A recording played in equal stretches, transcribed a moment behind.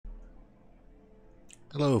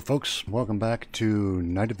Hello folks, welcome back to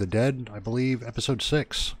Night of the Dead, I believe, episode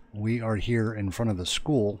 6. We are here in front of the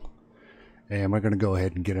school, and we're going to go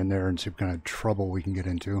ahead and get in there and see what kind of trouble we can get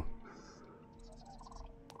into.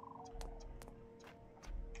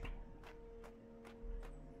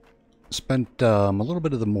 Spent a little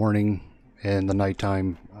bit of the morning and the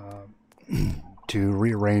nighttime to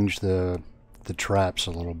rearrange the traps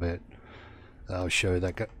a little bit. I'll show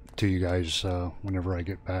that to you guys whenever I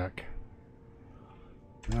get back.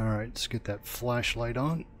 Alright, let's get that flashlight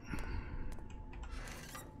on.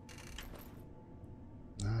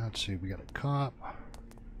 Let's see, we got a cop.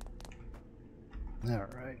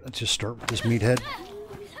 Alright, let's just start with this meathead.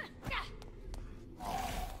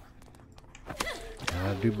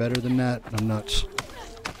 Gotta do better than that, I'm nuts.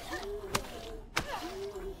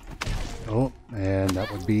 Oh, and that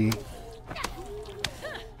would be...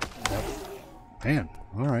 Man,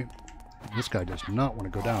 alright. This guy does not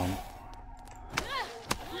want to go down.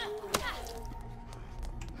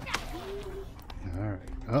 Alright.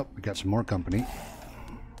 Oh, we got some more company.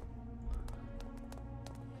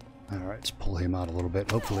 Alright, let's pull him out a little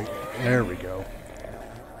bit. Hopefully. There we go.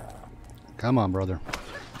 Come on, brother.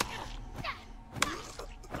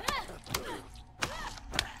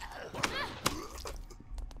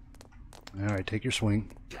 Alright, take your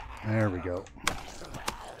swing. There we go.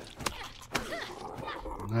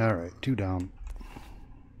 Alright, 2 down.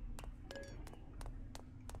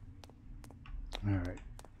 Alright.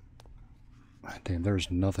 Damn, there's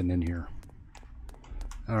nothing in here.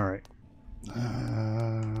 Alright.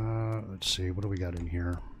 Let's see, what do we got in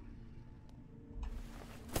here?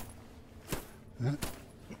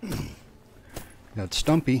 Got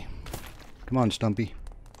Stumpy. Come on, Stumpy.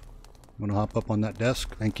 Want to hop up on that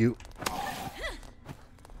desk? Thank you.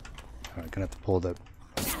 Alright, gonna have to pull that.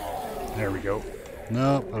 There we go.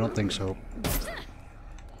 No, I don't think so.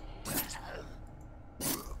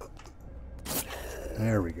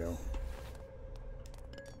 There we go.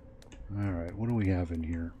 Alright, what do we have in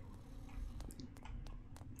here?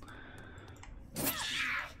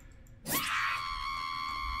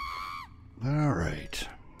 Alright.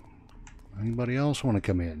 Anybody else want to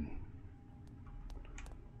come in?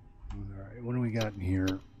 Alright, what do we got in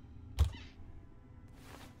here?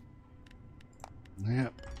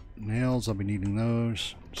 Yep. Nails, I'll be needing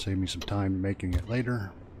those. Save me some time making it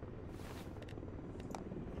later.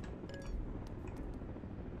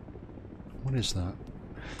 What is that?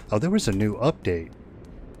 Oh, there was a new update.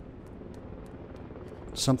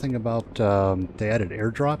 Something about they added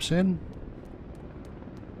airdrops in.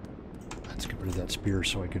 Let's get rid of that spear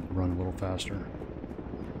so I can run a little faster.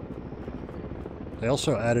 They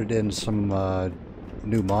also added in some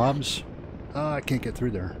new mobs. I can't get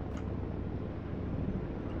through there.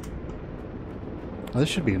 Oh, this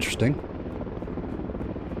should be interesting.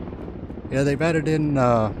 Yeah, they've added in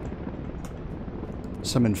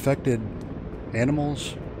some infected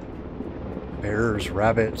animals. Bears,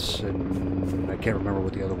 rabbits, and I can't remember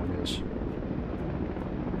what the other one is.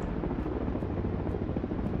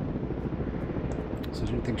 Does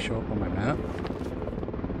anything show up on my map?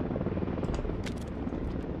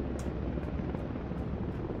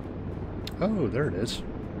 Oh, there it is.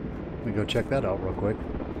 Let me go check that out real quick.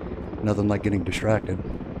 Nothing like getting distracted.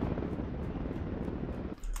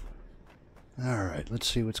 Alright, let's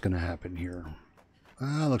see what's going to happen here.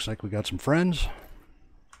 Looks like we got some friends.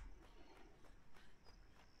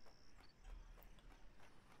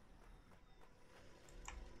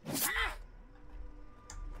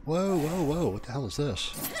 Whoa, whoa, whoa, what the hell is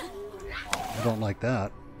this? I don't like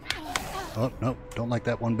that. Oh, nope, don't like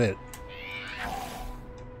that one bit.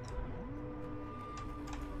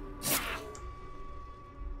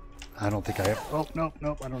 I don't think I have... Oh, nope,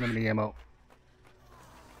 nope, I don't have any ammo.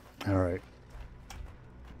 Alright.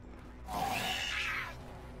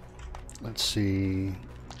 Let's see...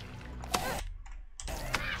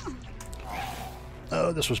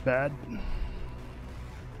 Oh, this was bad.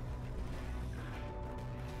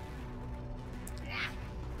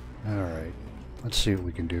 Alright. Let's see what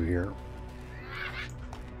we can do here.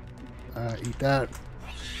 Eat that.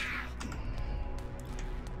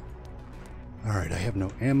 Alright, I have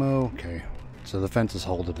no ammo. Okay. So the fence is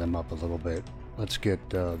holding them up a little bit. Let's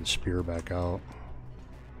get the spear back out.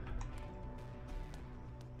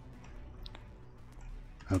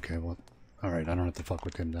 Okay, well, alright, I don't have to fuck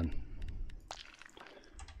with him then.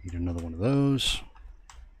 Eat another one of those.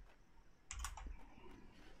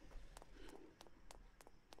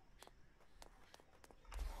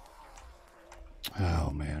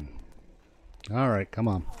 Oh, man. Alright, come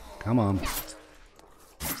on. Come on.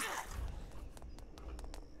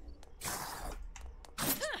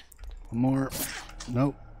 One more.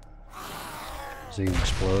 Nope. Does he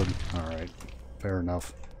explode? Alright, fair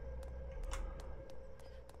enough.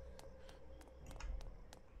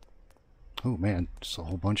 Oh man, just a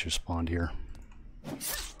whole bunch have spawned here.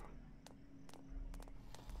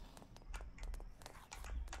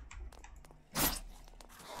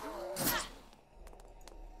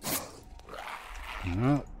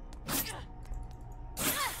 Oh.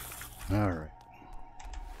 Alright.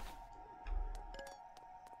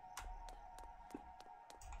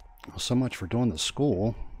 Well, so much for doing the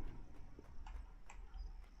school.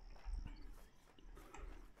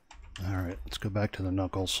 Alright, let's go back to the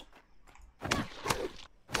knuckles.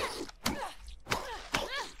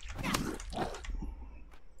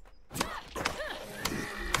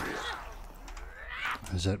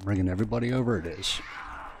 Is that bringing everybody over? It is.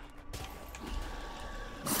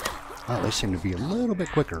 Oh, they seem to be a little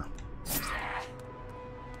bit quicker.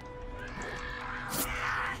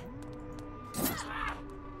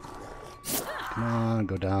 Come on,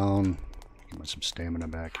 go down. Give me some stamina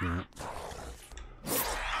back here.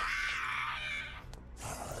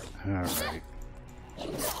 Alright.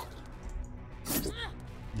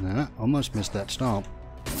 Nah, almost missed that stomp.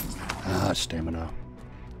 Ah, stamina.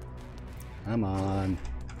 Come on.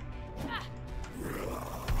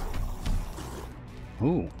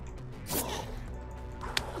 Ooh.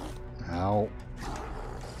 Ow.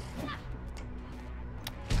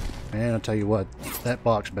 Man, I'll tell you what, that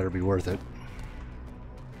box better be worth it.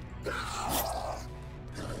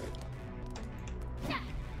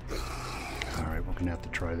 Alright, we're gonna have to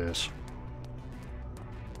try this.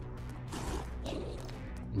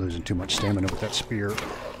 Losing too much stamina with that spear.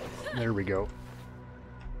 There we go.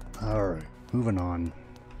 Alright, moving on.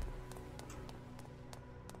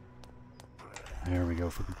 There we go.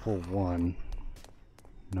 If we can pull one.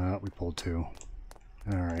 No, we pulled two.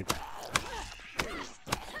 Alright.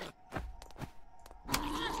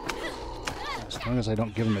 As long as I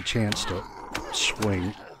don't give him a chance to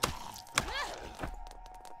swing.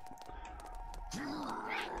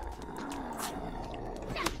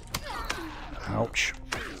 Ouch.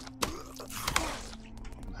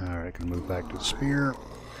 Alright, can move back to the spear.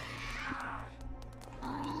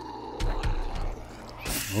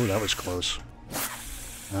 Oh, that was close.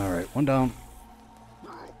 Alright, one down.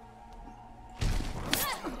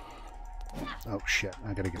 Oh shit,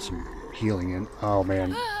 I gotta get some healing in. Oh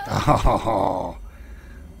man. Oh.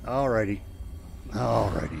 Alrighty.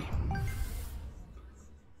 Alrighty.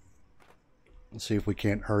 Let's see if we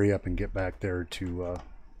can't hurry up and get back there to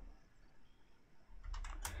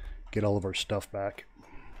get all of our stuff back.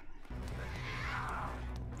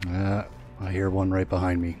 I hear one right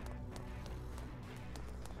behind me.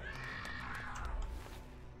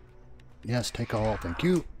 Yes, take all, thank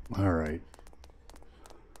you. Alright.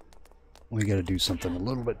 We gotta do something a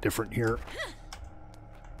little bit different here.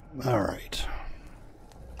 Alright.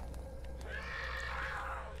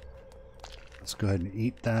 Let's go ahead and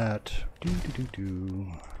eat that. Make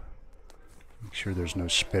sure there's no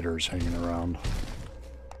spitters hanging around.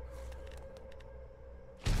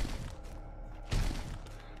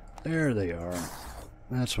 There they are.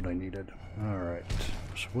 That's what I needed. Alright.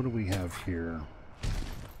 So what do we have here?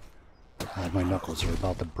 My knuckles are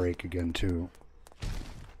about to break again too.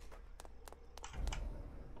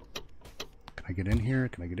 Can I get in here?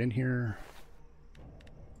 Can I get in here?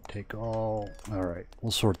 Take all. Alright,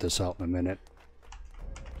 we'll sort this out in a minute.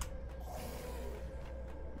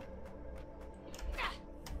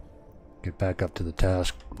 Get back up to the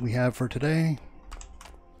task we have for today.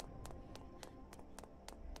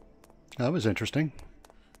 That was interesting.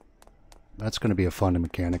 That's going to be a fun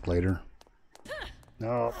mechanic later.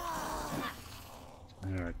 No.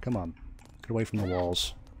 Alright, come on. Get away from the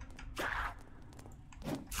walls.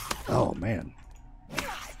 Oh, man.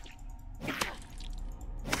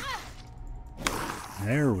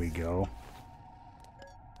 There we go.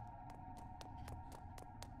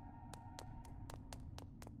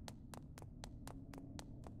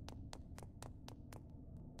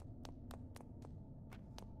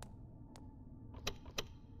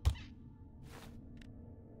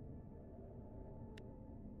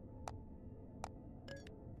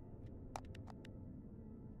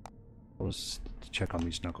 Let's check on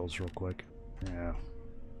these knuckles real quick. Yeah.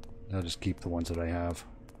 I'll just keep the ones that I have.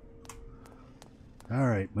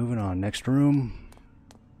 Alright, moving on. Next room.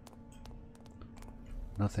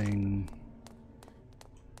 Nothing.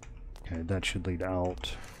 Okay, that should lead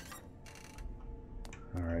out.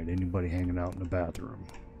 Alright, anybody hanging out in the bathroom?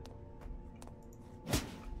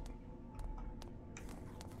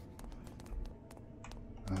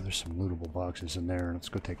 There's some lootable boxes in there. Let's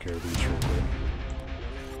go take care of these real quick.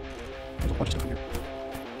 There's a bunch of stuff in here.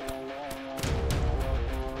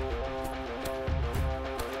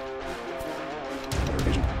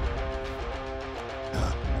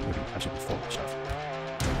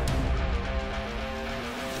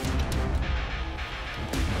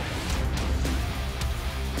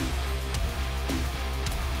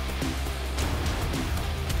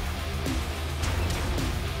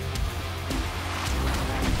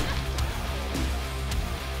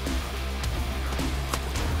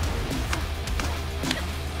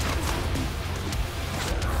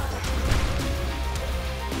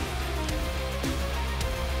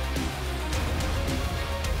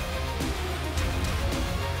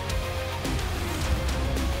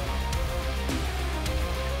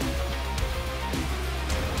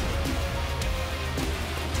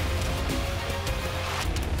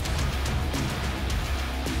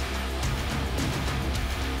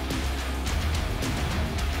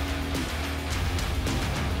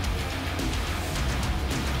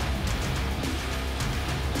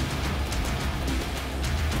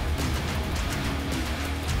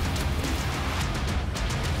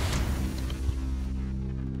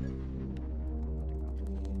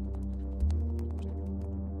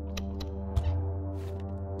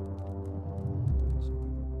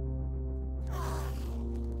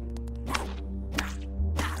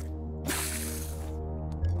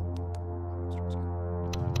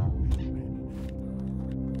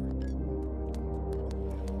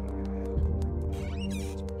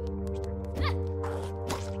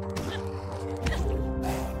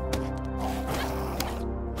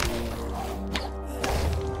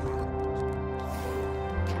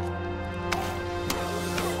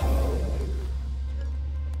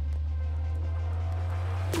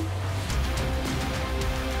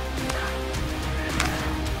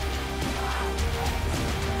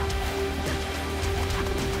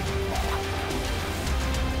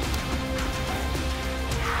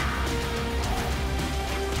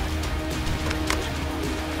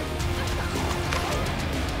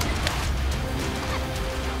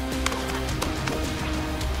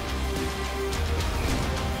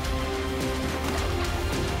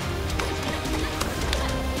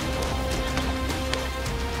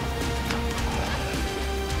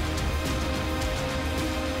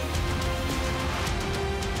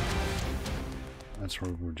 That's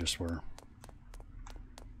where we just were.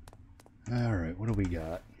 Alright, what do we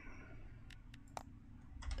got?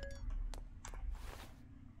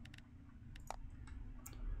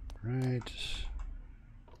 Right.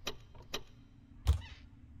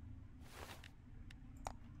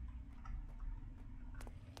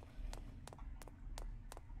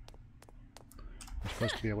 I'm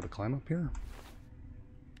supposed to be able to climb up here?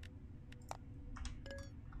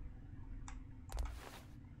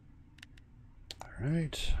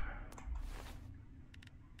 Alright.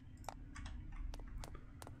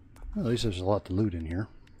 Well, at least there's a lot to loot in here.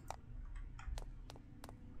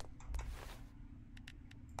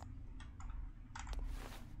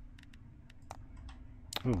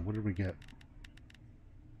 Oh, what did we get?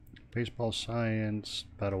 Baseball science,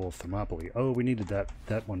 Battle of Thermopylae. Oh, we needed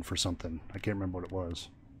that one for something. I can't remember what it was.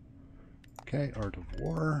 Okay, Art of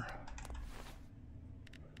War.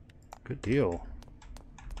 Good deal.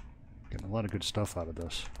 Getting a lot of good stuff out of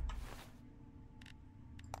this.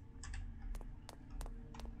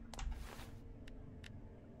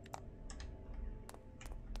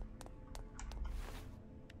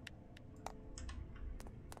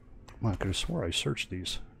 Well, I could have swore I searched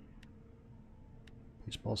these.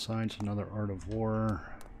 Baseball signs, another Art of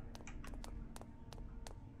War.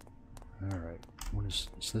 Alright, what is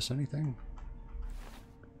this anything?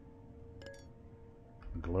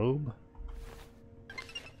 A globe?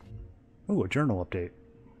 Oh, a journal update.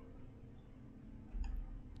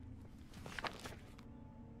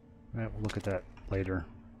 Alright, we'll look at that later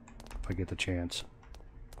if I get the chance.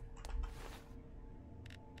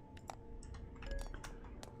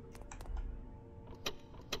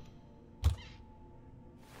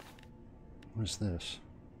 What is this?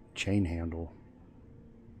 Chain handle.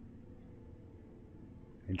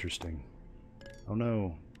 Interesting. Oh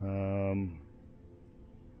no.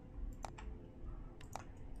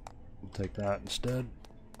 We'll take that instead.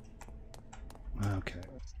 Okay.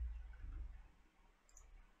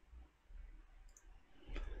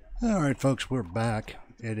 Alright folks, we're back.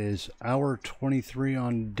 It is hour 23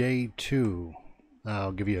 on day 2.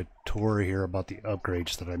 I'll give you a tour here about the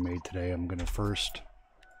upgrades that I made today. I'm going to first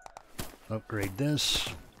upgrade this.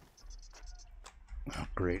 Oh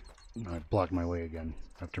great, I blocked my way again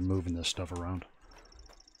after moving this stuff around.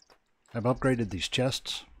 I've upgraded these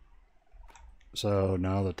chests, so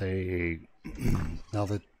now that they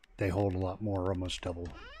hold a lot more, almost double,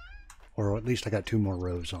 or at least I got 2 more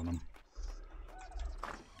rows on them.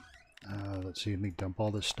 Let's see, let me dump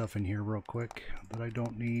all this stuff in here real quick that I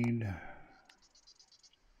don't need.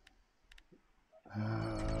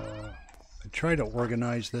 I try to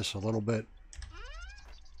organize this a little bit.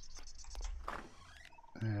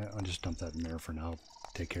 I'll just dump that in there for now.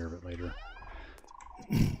 Take care of it later.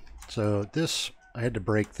 So this, I had to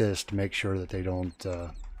break this to make sure that they don't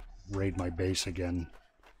raid my base again.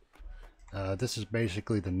 This is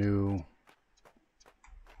basically the new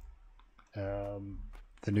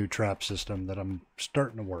trap system that I'm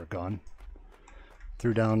starting to work on.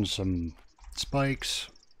 Threw down some spikes.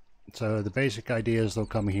 So the basic idea is they'll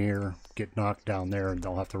come here, get knocked down there, and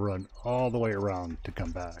they'll have to run all the way around to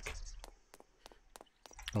come back.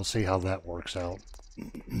 We'll see how that works out.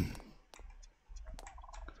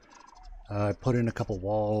 I put in a couple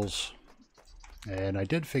walls, and I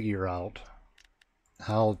did figure out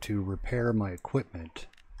how to repair my equipment.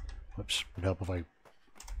 Whoops, would help if I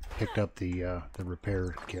picked up the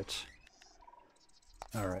repair kits.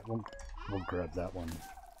 All right, we'll grab that one.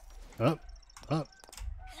 Up.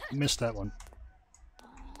 Missed that one.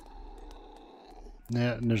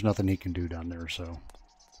 Yeah, and there's nothing he can do down there, so.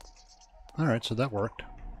 Alright, so that worked.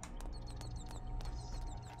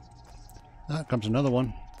 Comes another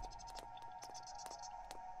one.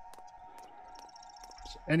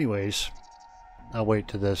 So anyways, I'll wait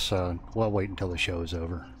to this, well, I'll wait until the show is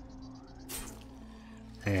over.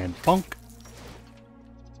 And bonk!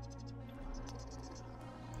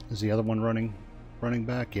 Is the other one running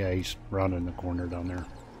back? Yeah, he's running in the corner down there.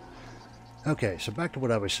 Okay, so back to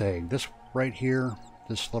what I was saying. This right here,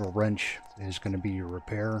 this little wrench is going to be your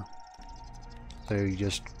repair. So you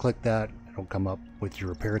just click that It'll come up with your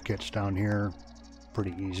repair kits down here.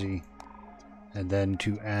 Pretty easy. And then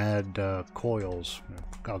to add coils,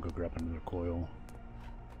 I'll go grab another coil.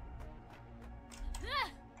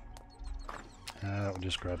 We'll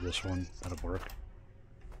just grab this one. That'll work.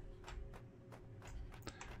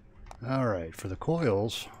 Alright, for the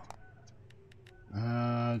coils,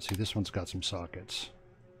 let's see, this one's got some sockets.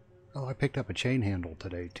 Oh, I picked up a chain handle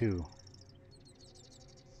today, too.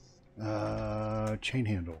 Chain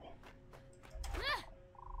handle.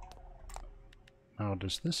 Now,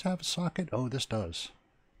 does this have a socket? Oh, this does.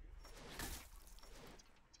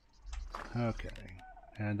 Okay.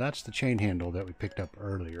 And that's the chain handle that we picked up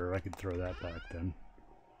earlier. I could throw that back then.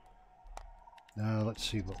 Now, let's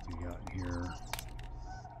see what we got here.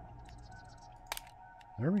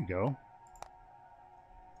 There we go.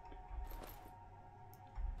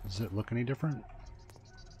 Does it look any different?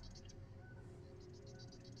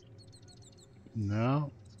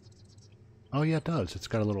 No. Oh yeah, it does. It's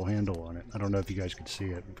got a little handle on it. I don't know if you guys can see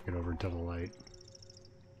it. Get over into the light.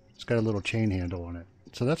 It's got a little chain handle on it.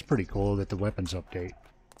 So that's pretty cool that the weapons update.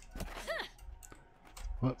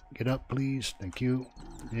 Well, get up, please. Thank you.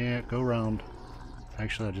 Yeah, go around.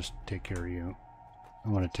 Actually, I'll just take care of you. I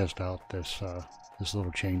want to test out this this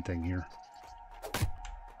little chain thing here.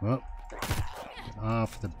 Well, get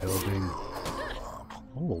off the building.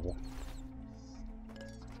 Oh.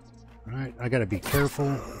 Alright, I gotta be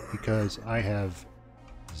careful because I have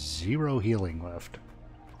 0 healing left.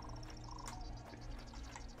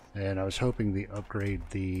 And I was hoping to upgrade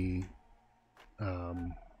the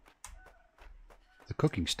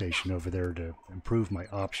cooking station over there to improve my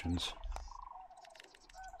options.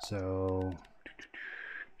 So,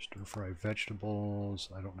 stir-fry vegetables,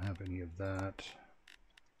 I don't have any of that.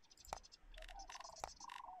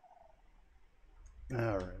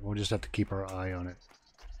 Alright, we'll just have to keep our eye on it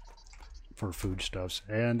for foodstuffs.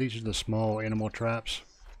 And these are the small animal traps.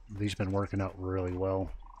 These have been working out really well.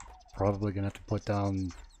 Probably gonna have to put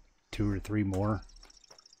down 2 or 3 more.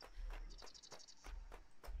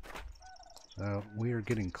 So we are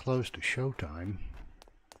getting close to showtime.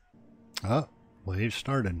 Oh, wave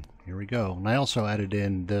started. Here we go. And I also added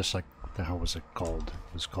in this, like, what the hell was it called?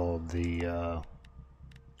 It was called the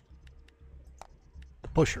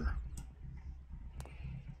pusher.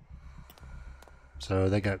 So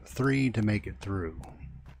they got 3 to make it through.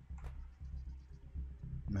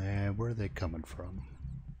 Man, where are they coming from?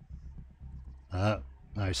 I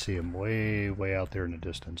see them way, way out there in the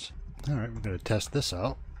distance. Alright, we're going to test this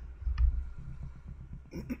out.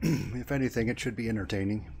 If anything, it should be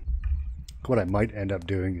entertaining. What I might end up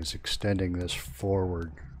doing is extending this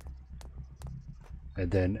forward.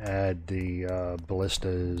 And then add the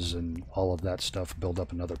ballistas and all of that stuff. Build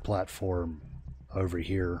up another platform over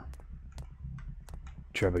here.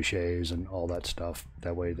 Trebuchets and all that stuff.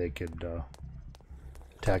 That way they could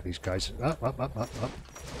attack these guys. Up, up, up, up, up.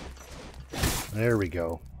 There we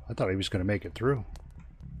go. I thought he was going to make it through.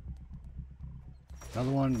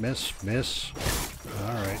 Another one. Miss, miss.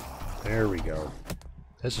 Alright. There we go.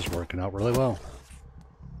 This is working out really well.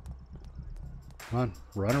 Come on.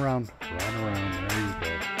 Run around. Run around. There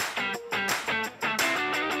you go.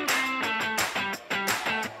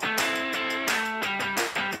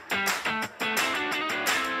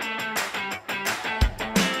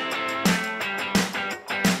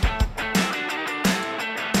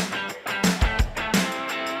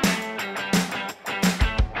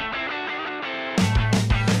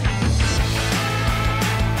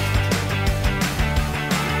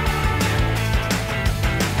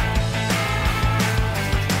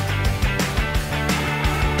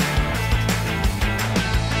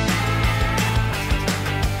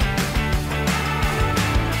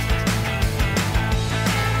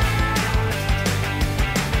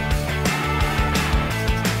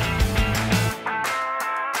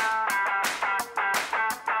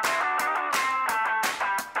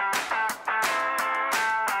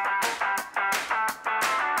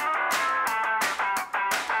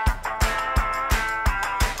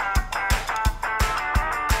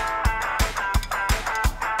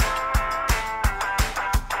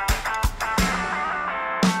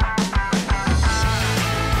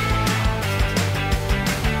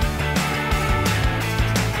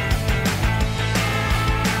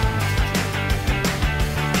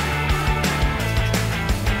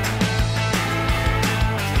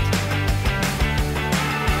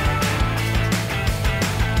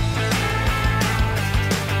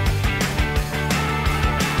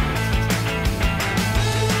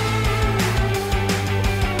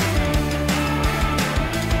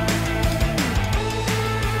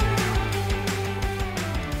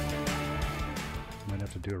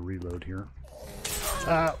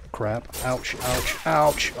 Ouch, ouch,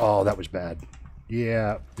 ouch. Oh, that was bad.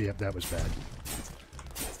 Yeah, yep, that was bad.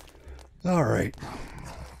 All right.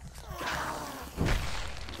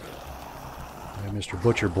 And Mr.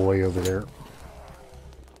 Butcher Boy over there.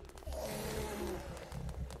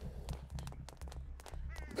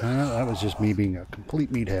 That was just me being a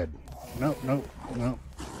complete meathead. Nope, nope, nope.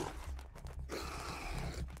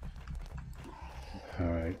 All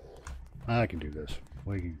right. I can do this.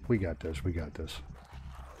 We got this. We got this.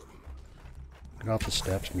 Get off the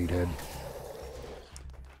steps, meathead.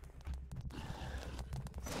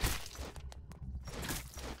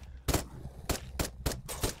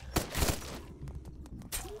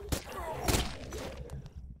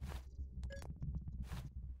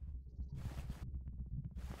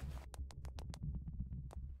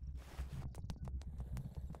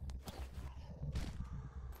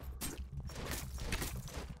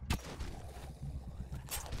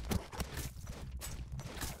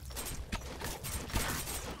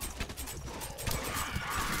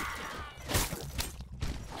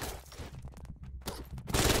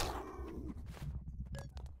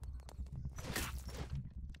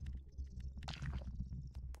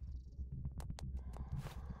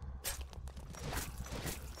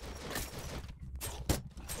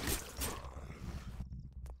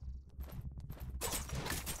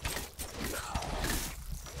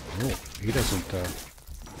 Oh, he doesn't,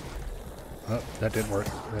 oh, that didn't work.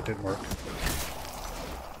 That didn't work.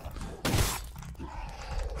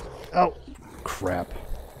 Oh, crap.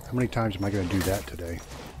 How many times am I going to do that today?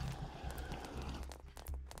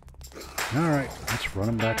 Alright, let's run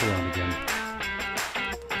him back around again.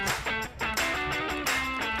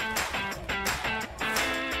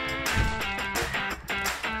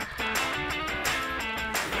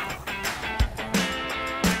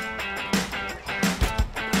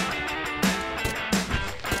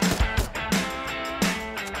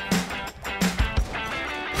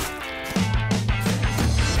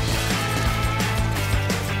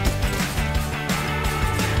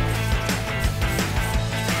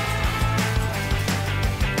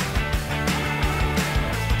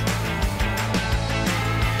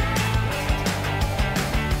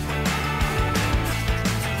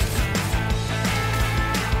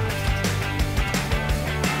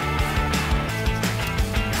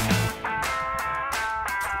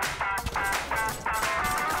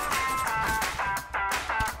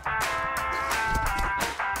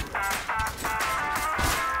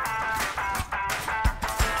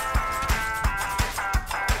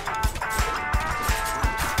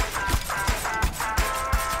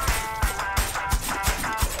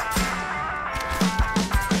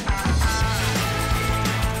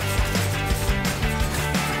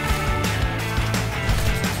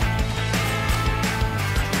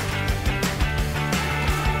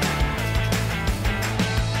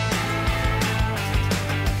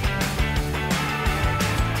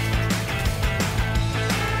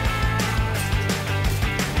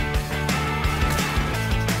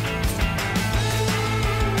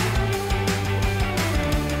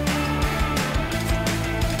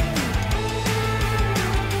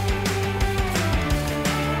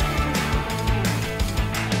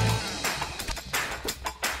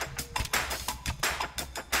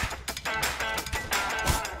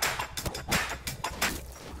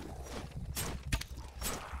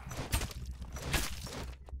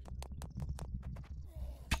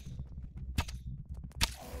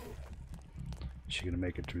 Is she going to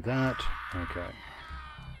make it through that? Okay.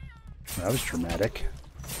 That was dramatic.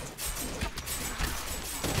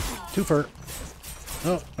 Twofer.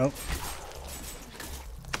 Oh, oh.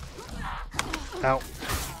 Ow.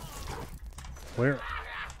 Where?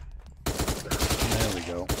 There we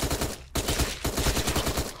go.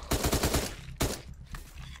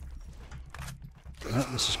 Oh,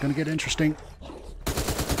 this is going to get interesting.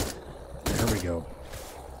 There we go.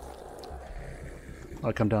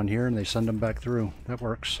 I come down here and they send them back through. That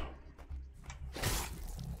works.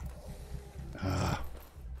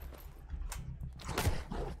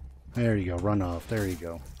 There you go. Run off. There you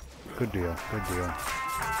go. Good deal. Good deal.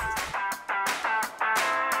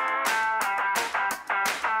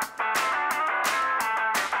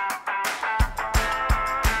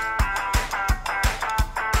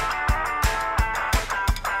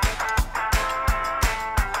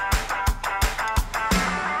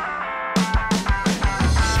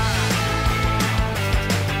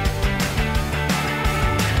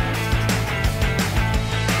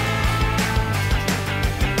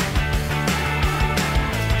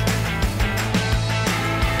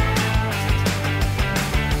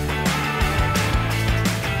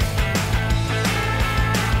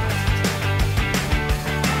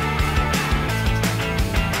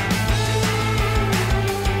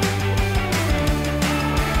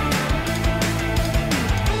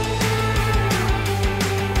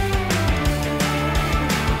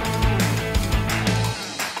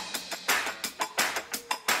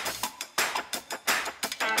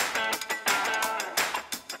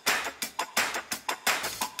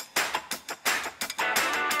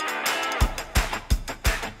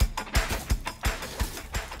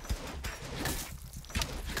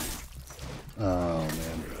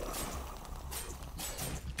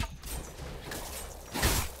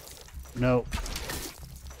 no.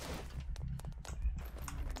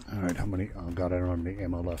 Alright, how many? Oh god, I don't have any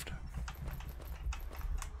ammo left.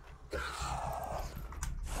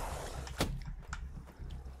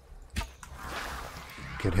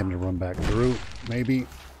 Get him to run back through, maybe.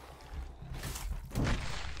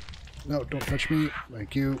 No, don't touch me.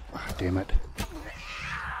 Thank you. Damn it.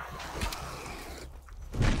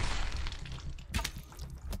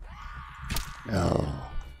 Oh.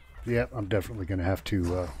 Yep, I'm definitely going to have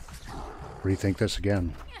to rethink this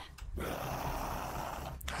again.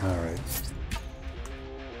 Alright.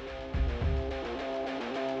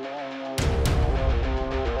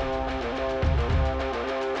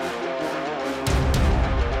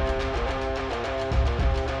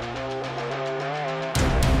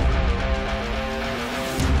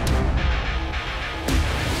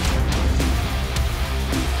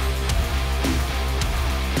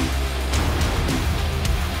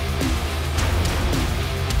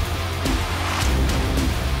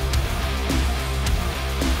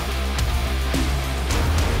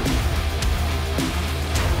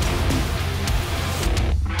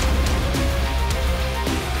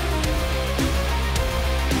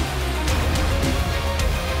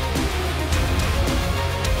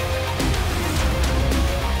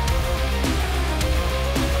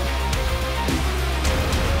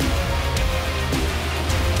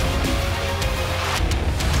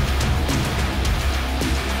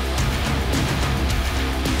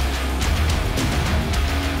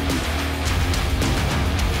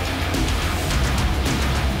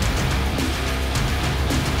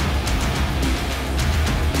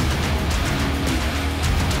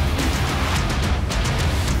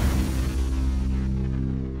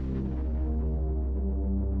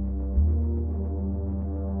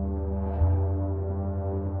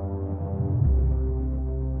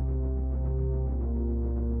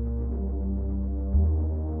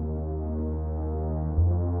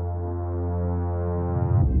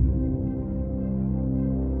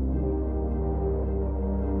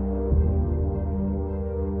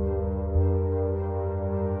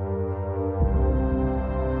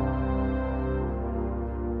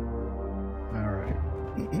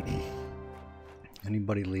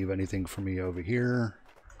 Anybody leave anything for me over here?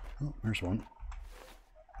 Oh, there's one.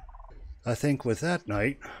 I think with that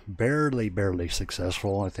night, barely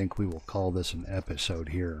successful, I think we will call this an episode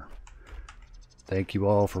here. Thank you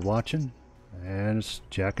all for watching, and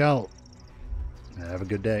check out. Have a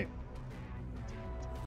good day.